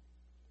wonderful?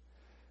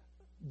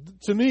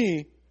 To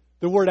me,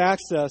 the word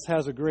access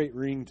has a great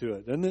ring to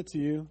it, doesn't it to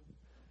you?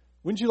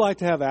 Wouldn't you like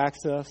to have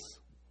access?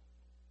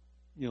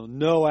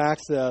 No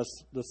access,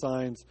 the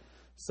signs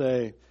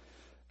say.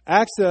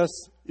 Access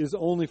is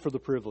only for the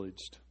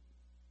privileged.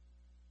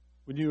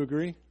 Would you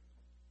agree?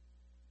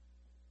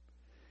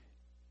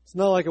 It's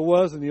not like it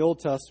was in the Old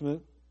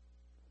Testament,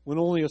 when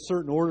only a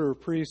certain order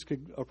of priests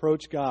could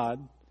approach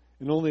God,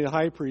 and only a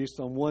high priest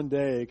on one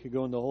day could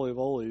go into the Holy of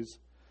Holies.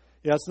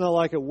 Yeah, it's not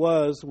like it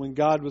was when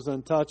God was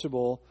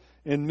untouchable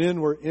and men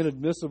were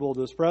inadmissible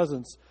to His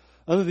presence.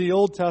 Under the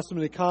Old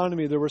Testament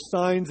economy, there were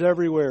signs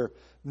everywhere.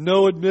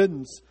 No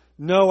admittance,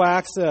 no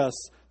access,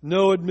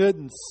 no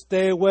admittance,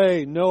 stay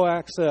away, no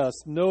access,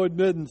 no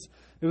admittance.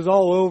 It was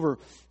all over.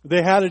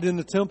 They had it in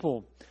the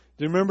temple.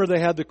 Do you remember they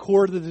had the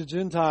court of the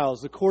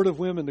Gentiles, the court of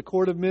women, the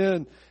court of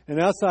men,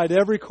 and outside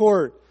every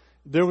court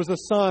there was a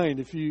sign.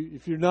 If you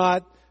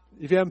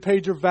haven't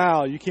paid your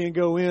vow, you can't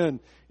go in.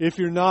 If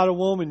you're not a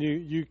woman,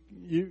 you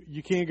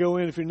can't go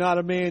in. If you're not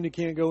a man, you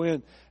can't go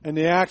in. And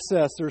the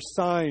access, there's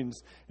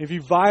signs. If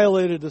you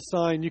violated the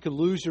sign, you could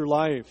lose your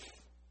life.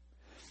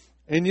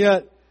 And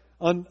yet,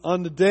 on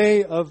the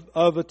day of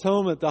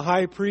atonement, the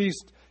high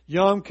priest,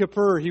 Yom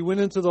Kippur, he went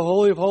into the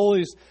Holy of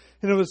Holies,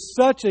 and it was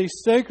such a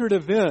sacred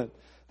event.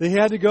 They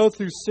had to go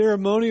through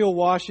ceremonial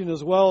washing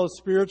as well as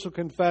spiritual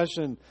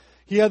confession.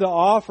 He had to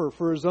offer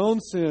for his own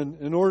sin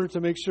in order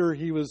to make sure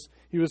he was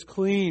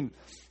clean.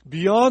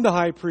 Beyond the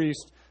high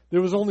priest,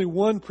 there was only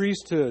one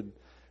priesthood,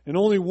 and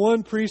only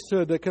one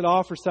priesthood that could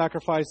offer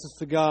sacrifices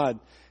to God.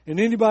 And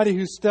anybody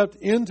who stepped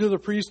into the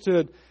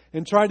priesthood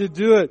and tried to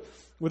do it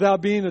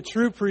without being a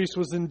true priest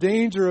was in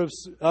danger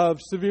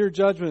of severe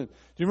judgment.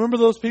 Do you remember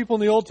those people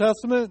in the Old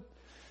Testament?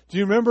 Do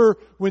you remember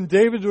when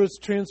David was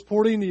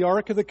transporting the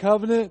Ark of the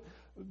Covenant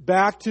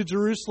back to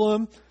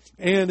Jerusalem,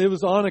 and it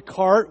was on a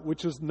cart,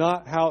 which was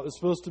not how it was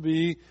supposed to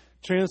be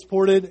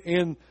transported,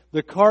 and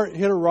the cart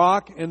hit a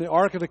rock and the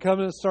Ark of the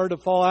Covenant started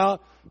to fall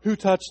out? Who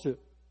touched it?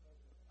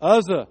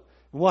 Uzzah.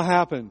 And what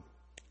happened?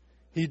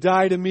 He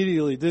died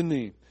immediately, didn't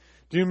he?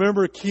 Do you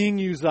remember King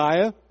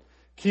Uzziah?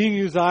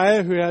 King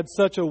Uzziah, who had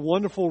such a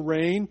wonderful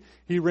reign.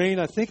 He reigned,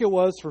 I think it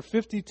was, for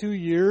 52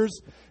 years.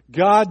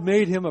 God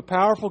made him a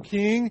powerful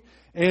king,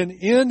 and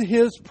in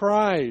his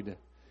pride,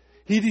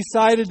 he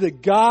decided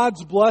that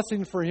God's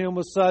blessing for him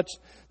was such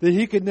that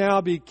he could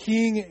now be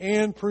king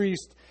and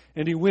priest.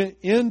 And he went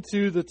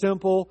into the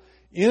temple,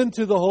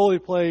 into the holy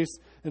place.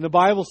 And the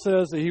Bible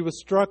says that he was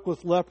struck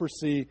with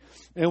leprosy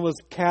and was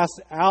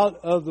cast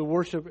out of the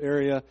worship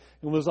area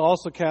and was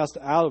also cast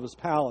out of his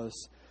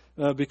palace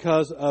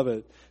because of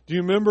it. Do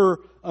you remember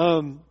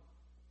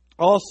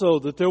also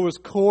that there was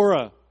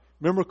Korah?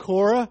 Remember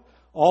Korah?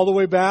 All the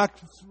way back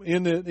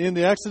in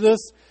the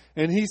Exodus?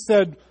 And he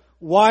said,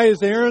 why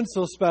is Aaron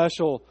so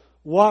special?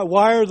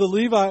 Why are the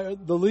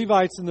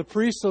Levites and the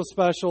priests so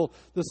special?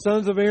 The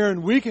sons of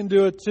Aaron, we can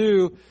do it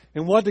too.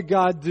 And what did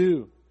God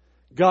do?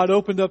 God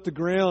opened up the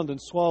ground and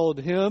swallowed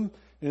him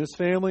and his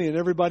family and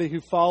everybody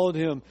who followed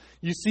him.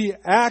 You see,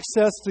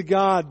 access to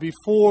God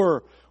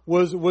before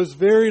was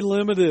very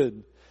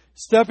limited.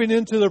 Stepping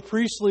into the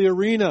priestly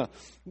arena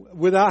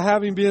without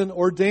having been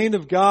ordained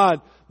of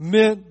God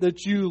meant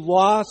that you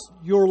lost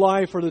your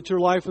life or that your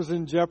life was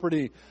in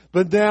jeopardy.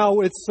 But now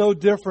it's so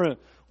different.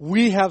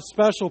 We have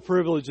special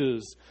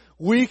privileges.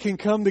 We can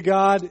come to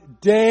God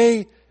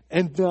day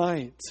and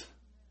night.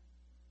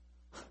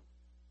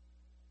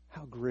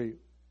 How great.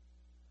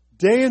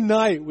 Day and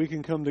night we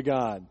can come to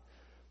God.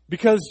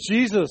 Because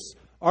Jesus,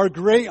 our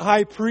great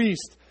high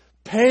priest,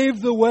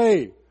 paved the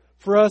way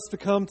for us to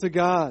come to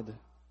God.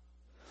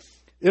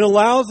 It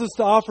allows us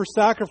to offer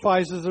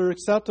sacrifices that are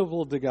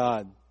acceptable to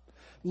God.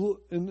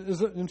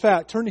 In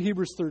fact, turn to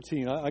Hebrews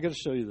 13. I got to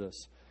show you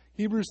this.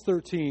 Hebrews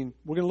 13,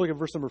 we're going to look at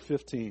verse number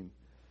 15.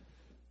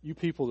 You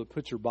people that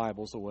put your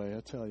Bibles away, I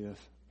tell you.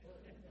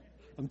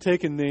 I'm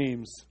taking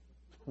names.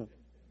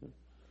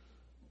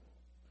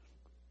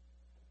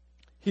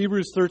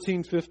 Hebrews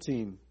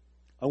 13:15.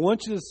 I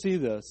want you to see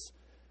this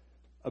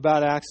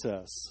about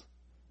access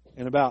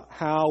and about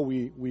how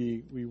we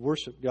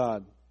worship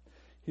God.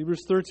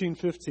 Hebrews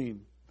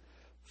 13:15.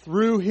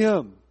 Through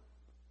Him,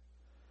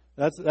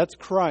 that's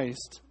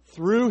Christ,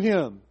 through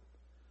Him,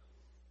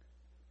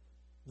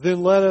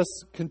 then let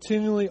us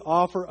continually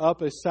offer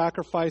up a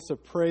sacrifice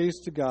of praise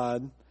to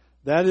God,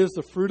 that is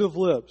the fruit of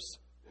lips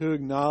who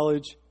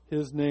acknowledge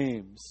His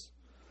names.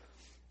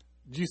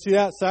 Do you see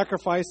that?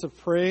 Sacrifice of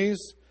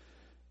praise.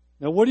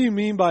 Now, what do you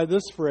mean by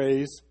this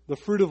phrase, the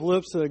fruit of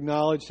lips that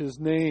acknowledge His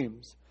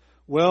names?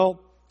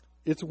 Well,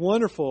 it's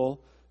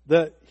wonderful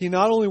that He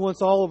not only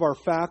wants all of our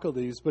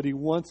faculties, but He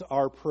wants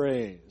our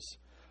praise.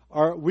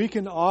 We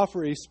can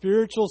offer a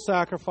spiritual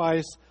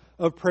sacrifice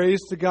of praise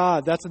to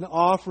God. That's an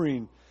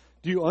offering.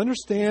 Do you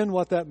understand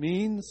what that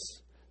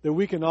means? That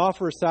we can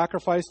offer a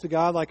sacrifice to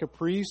God like a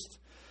priest?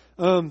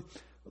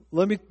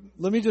 let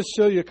me just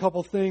show you a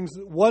couple things.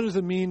 What does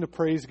it mean to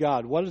praise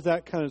God? What does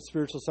that kind of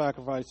spiritual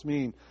sacrifice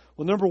mean?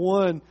 Well, number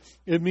one,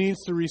 it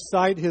means to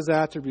recite His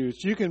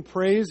attributes. You can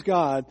praise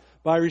God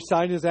by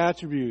reciting His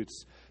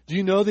attributes. Do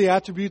you know the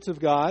attributes of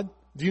God?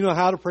 Do you know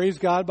how to praise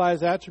God by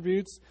His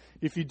attributes?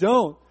 If you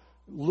don't,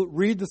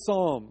 read the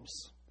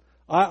Psalms.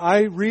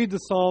 I read the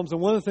Psalms, and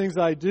one of the things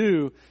I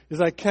do is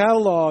I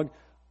catalog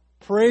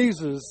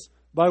praises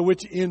by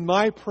which in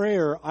my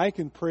prayer I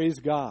can praise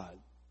God.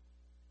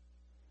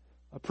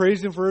 I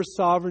praise Him for His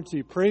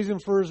sovereignty, praise Him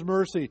for His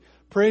mercy,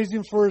 praise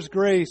Him for His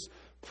grace,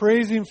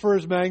 praise Him for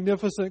His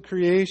magnificent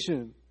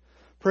creation,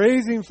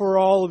 praise Him for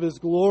all of His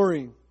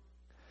glory.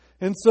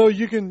 And so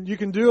you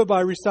can do it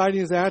by reciting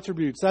His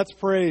attributes. That's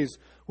praise.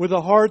 With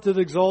a heart that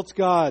exalts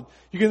God.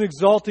 You can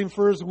exalt Him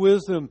for His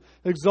wisdom,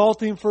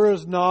 exalt Him for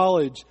His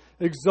knowledge,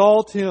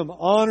 exalt Him,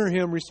 honor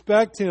Him,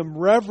 respect Him,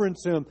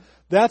 reverence Him.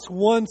 That's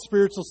one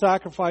spiritual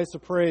sacrifice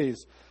of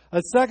praise.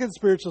 A second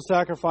spiritual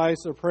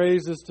sacrifice of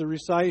praise is to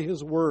recite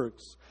His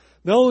works.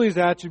 Not only His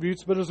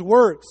attributes, but His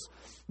works.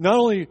 Not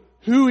only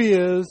who He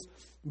is,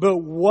 but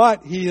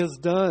what He has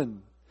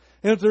done.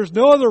 And if there's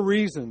no other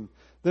reason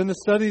than to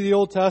study the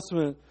Old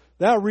Testament,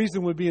 that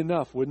reason would be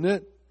enough, wouldn't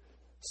it?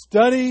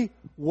 Study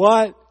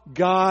what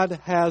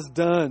God has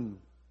done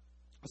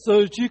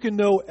so that you can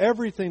know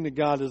everything that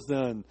God has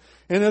done.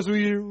 And as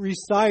we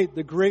recite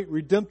the great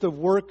redemptive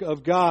work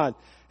of God,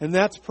 and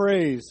that's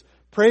praise.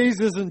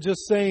 Praise isn't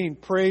just saying,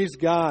 praise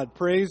God,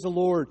 praise the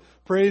Lord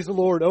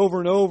over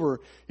and over.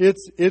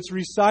 It's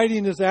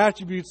reciting His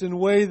attributes in a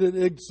way that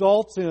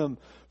exalts Him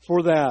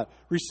for that.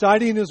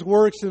 Reciting His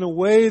works in a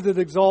way that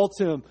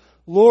exalts Him.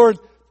 Lord,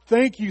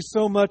 thank you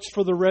so much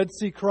for the Red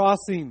Sea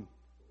crossing.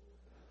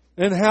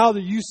 And how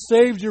that you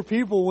saved your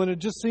people when it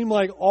just seemed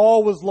like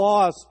all was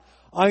lost.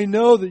 I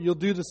know that you'll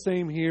do the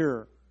same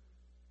here.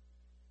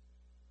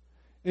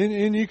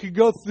 And you could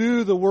go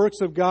through the works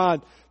of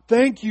God.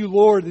 Thank you,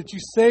 Lord, that you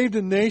saved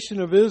the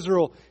nation of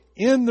Israel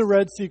in the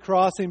Red Sea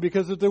crossing,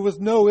 because if there was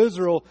no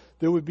Israel,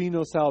 there would be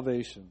no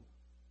salvation.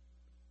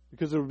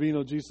 Because there would be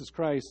no Jesus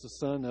Christ, the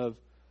son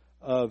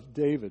of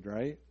David,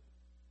 right?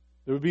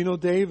 There would be no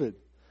David.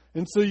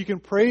 And so you can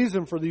praise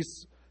Him for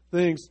these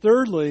things.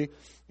 Thirdly,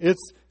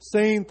 it's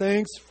saying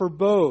thanks for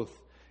both.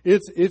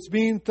 It's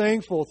being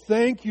thankful.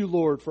 Thank you,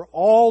 Lord, for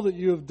all that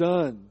you have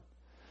done.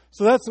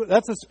 So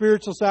that's a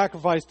spiritual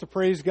sacrifice to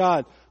praise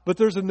God. But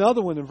there's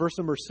another one in verse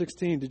number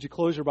 16. Did you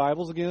close your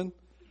Bibles again?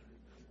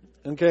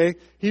 Okay.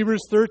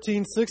 Hebrews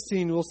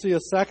 13:16, we'll see a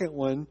second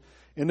one,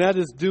 and that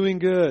is doing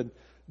good.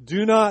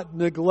 Do not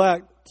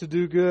neglect to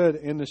do good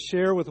and to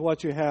share with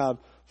what you have,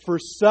 for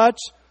such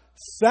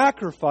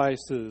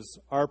sacrifices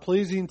are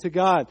pleasing to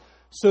God.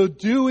 So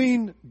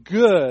doing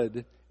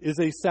good is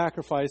a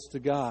sacrifice to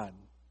God.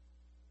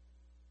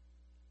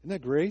 Isn't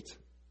that great?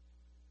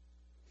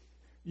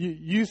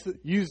 You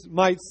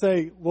might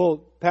say, well,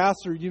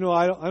 Pastor,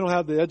 I don't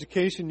have the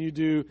education you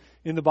do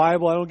in the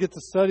Bible. I don't get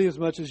to study as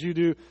much as you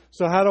do.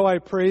 So how do I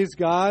praise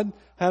God?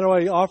 How do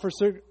I offer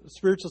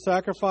spiritual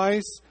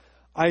sacrifice?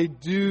 I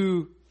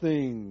do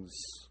things.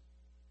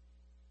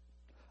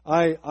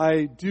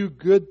 I do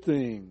good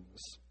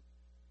things.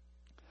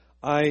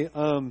 I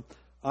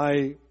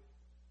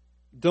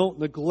don't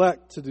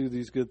neglect to do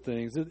these good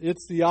things.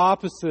 It's the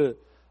opposite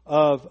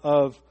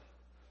of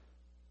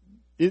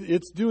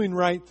it's doing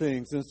right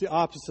things. And it's the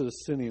opposite of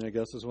sinning, I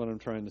guess is what I'm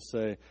trying to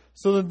say.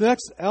 So the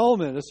next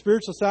element of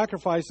spiritual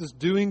sacrifice is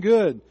doing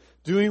good.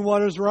 Doing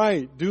what is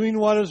right. Doing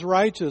what is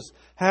righteous.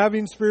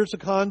 Having spiritual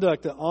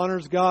conduct that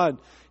honors God.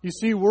 You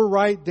see, we're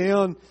right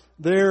down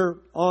there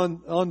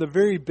on the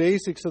very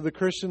basics of the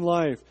Christian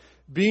life.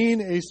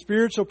 Being a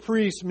spiritual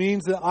priest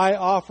means that I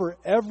offer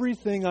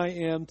everything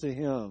I am to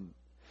Him.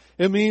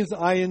 It means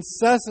I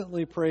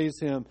incessantly praise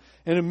Him.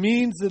 And it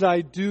means that I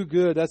do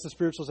good. That's a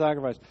spiritual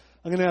sacrifice.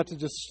 I'm going to have to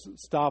just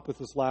stop with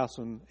this last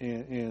one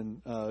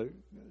and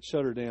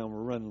shut her down.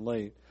 We're running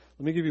late.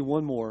 Let me give you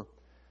one more.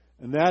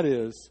 And that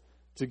is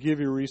to give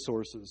your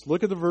resources.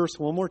 Look at the verse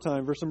one more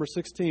time. Verse number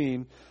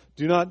 16.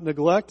 Do not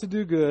neglect to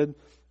do good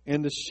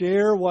and to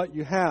share what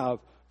you have,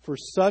 for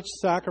such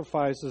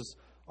sacrifices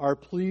are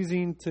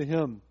pleasing to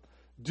Him.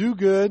 Do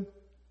good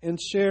and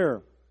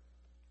share.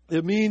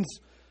 It means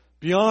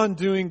beyond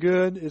doing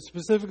good. It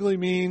specifically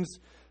means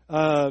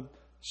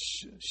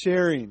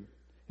sharing.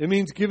 It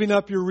means giving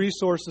up your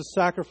resources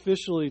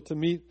sacrificially to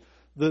meet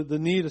the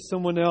need of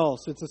someone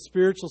else. It's a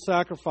spiritual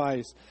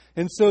sacrifice.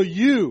 And so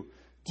you,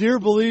 dear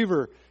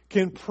believer,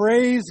 can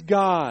praise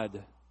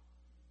God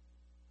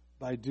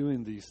by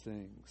doing these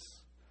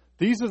things.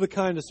 These are the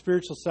kind of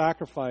spiritual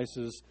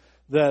sacrifices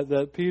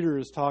that Peter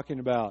is talking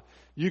about.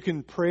 You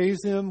can praise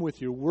Him with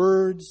your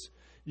words.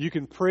 You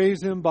can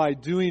praise Him by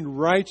doing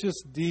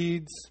righteous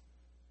deeds,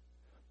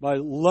 by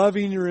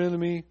loving your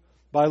enemy,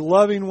 by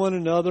loving one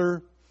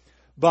another,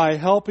 by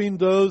helping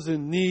those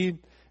in need.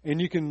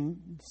 And you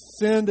can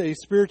send a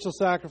spiritual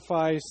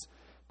sacrifice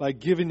by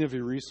giving of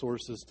your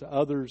resources to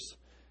others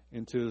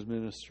and to His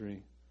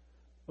ministry.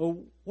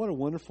 Oh, what a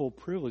wonderful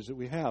privilege that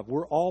we have.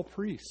 We're all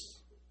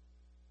priests.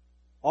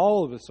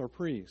 All of us are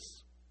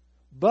priests.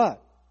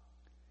 But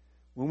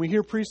When we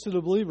hear priesthood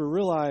of believer,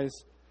 realize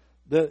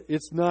that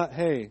it's not,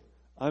 hey,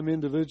 I'm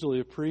individually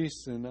a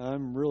priest and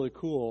I'm really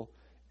cool.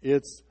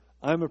 It's,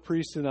 I'm a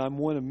priest and I'm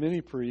one of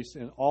many priests,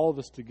 and all of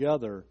us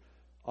together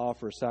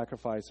offer a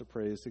sacrifice of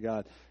praise to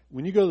God.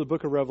 When you go to the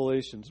book of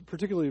Revelations,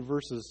 particularly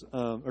verses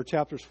or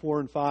chapters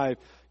 4 and 5,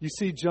 you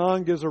see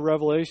John gives a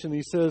revelation.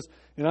 He says,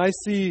 and I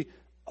see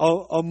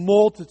a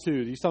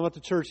multitude. He's talking about the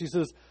church. He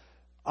says,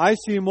 I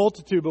see a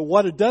multitude, but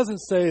what it doesn't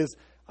say is,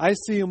 I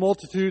see a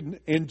multitude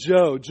and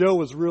Joe. Joe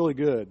was really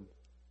good.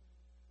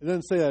 It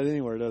doesn't say that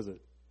anywhere, does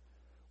it?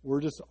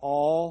 We're just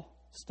all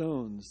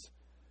stones.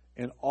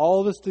 And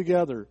all of us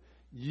together,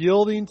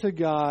 yielding to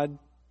God,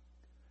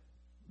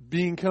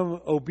 become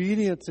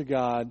obedient to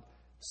God,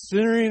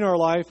 centering our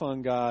life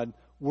on God,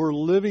 we're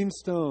living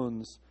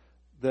stones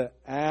that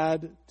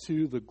add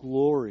to the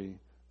glory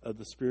of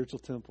the spiritual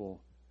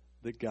temple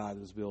that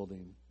God is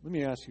building. Let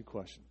me ask you a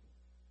question.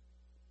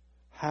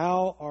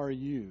 How are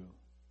you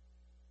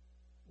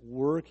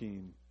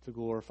working to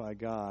glorify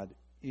God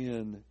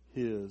in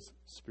His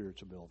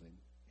spiritual building,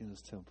 in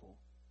His temple?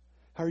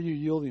 How are you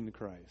yielding to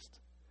Christ?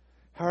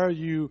 How are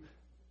you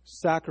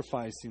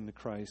sacrificing to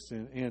Christ?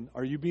 And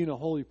are you being a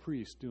holy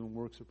priest doing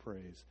works of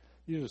praise?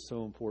 These are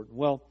so important.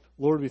 Well,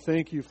 Lord, we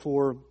thank you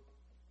for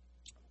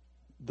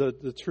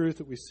the truth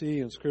that we see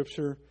in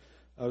Scripture.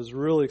 I was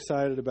really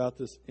excited about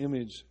this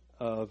image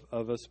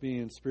of us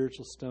being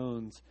spiritual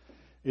stones.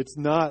 It's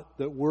not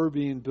that we're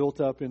being built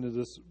up into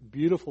this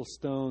beautiful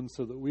stone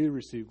so that we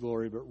receive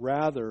glory, but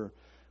rather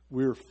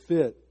we're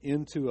fit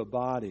into a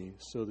body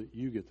so that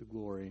you get the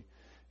glory.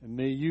 And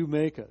may you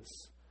make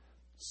us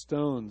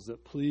stones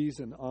that please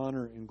and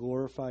honor and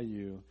glorify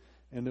you,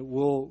 and that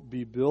will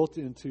be built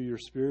into your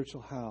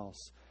spiritual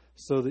house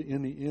so that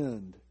in the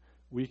end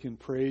we can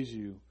praise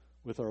you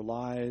with our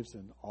lives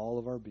and all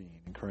of our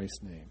being. In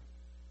Christ's name,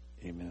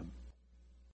 amen.